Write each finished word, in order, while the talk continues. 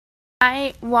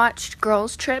I watched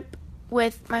Girls Trip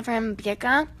with my friend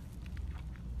Becca,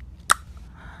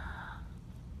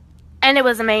 and it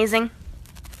was amazing.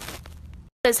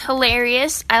 It was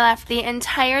hilarious. I laughed the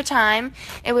entire time.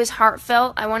 It was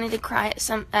heartfelt. I wanted to cry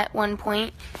at one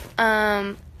point.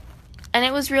 And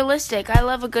it was realistic. I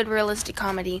love a good realistic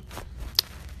comedy.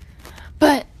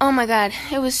 But, oh my god,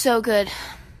 it was so good.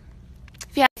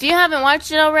 If you haven't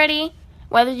watched it already,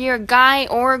 whether you're a guy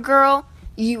or a girl,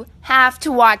 you have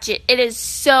to watch it. It is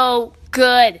so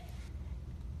good.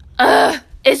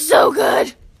 It's so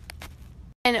good.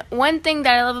 And one thing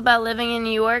that I love about living in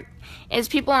New York is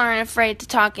people aren't afraid to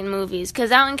talk in movies.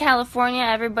 Because out in California,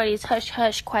 everybody's hush,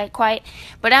 hush, quiet, quiet.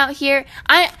 But out here,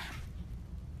 I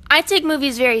take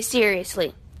movies very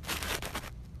seriously.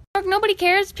 Nobody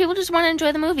cares. People just want to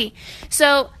enjoy the movie.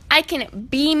 So I can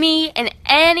be me in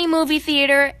any movie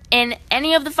theater in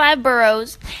any of the 5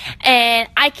 boroughs. And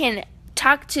I can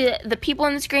talk to the people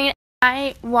on the screen.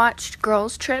 I watched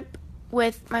Girls Trip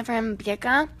with my friend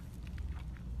Becca,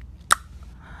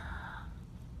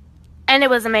 and it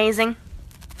was amazing.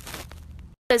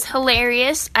 It was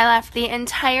hilarious. I laughed the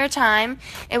entire time.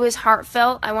 It was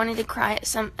heartfelt. I wanted to cry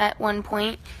at one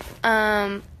point.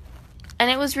 And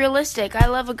it was realistic. I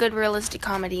love a good realistic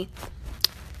comedy.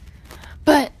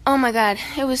 But, oh my god,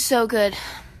 it was so good.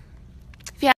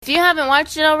 If you haven't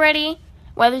watched it already,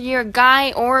 whether you're a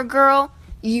guy or a girl,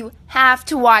 you have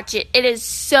to watch it. It is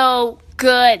so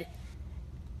good.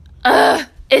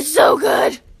 It's so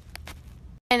good.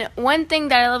 And one thing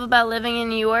that I love about living in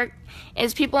New York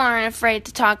is people aren't afraid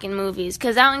to talk in movies.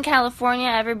 Because out in California,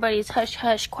 everybody's hush,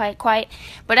 hush, quiet, quiet.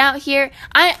 But out here,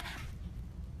 I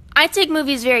take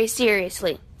movies very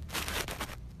seriously.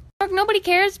 Nobody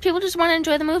cares. People just want to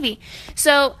enjoy the movie.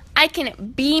 So I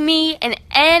can be me in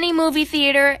any movie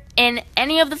theater in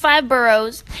any of the 5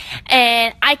 boroughs.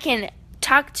 And I can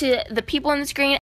talk to the people on the screen.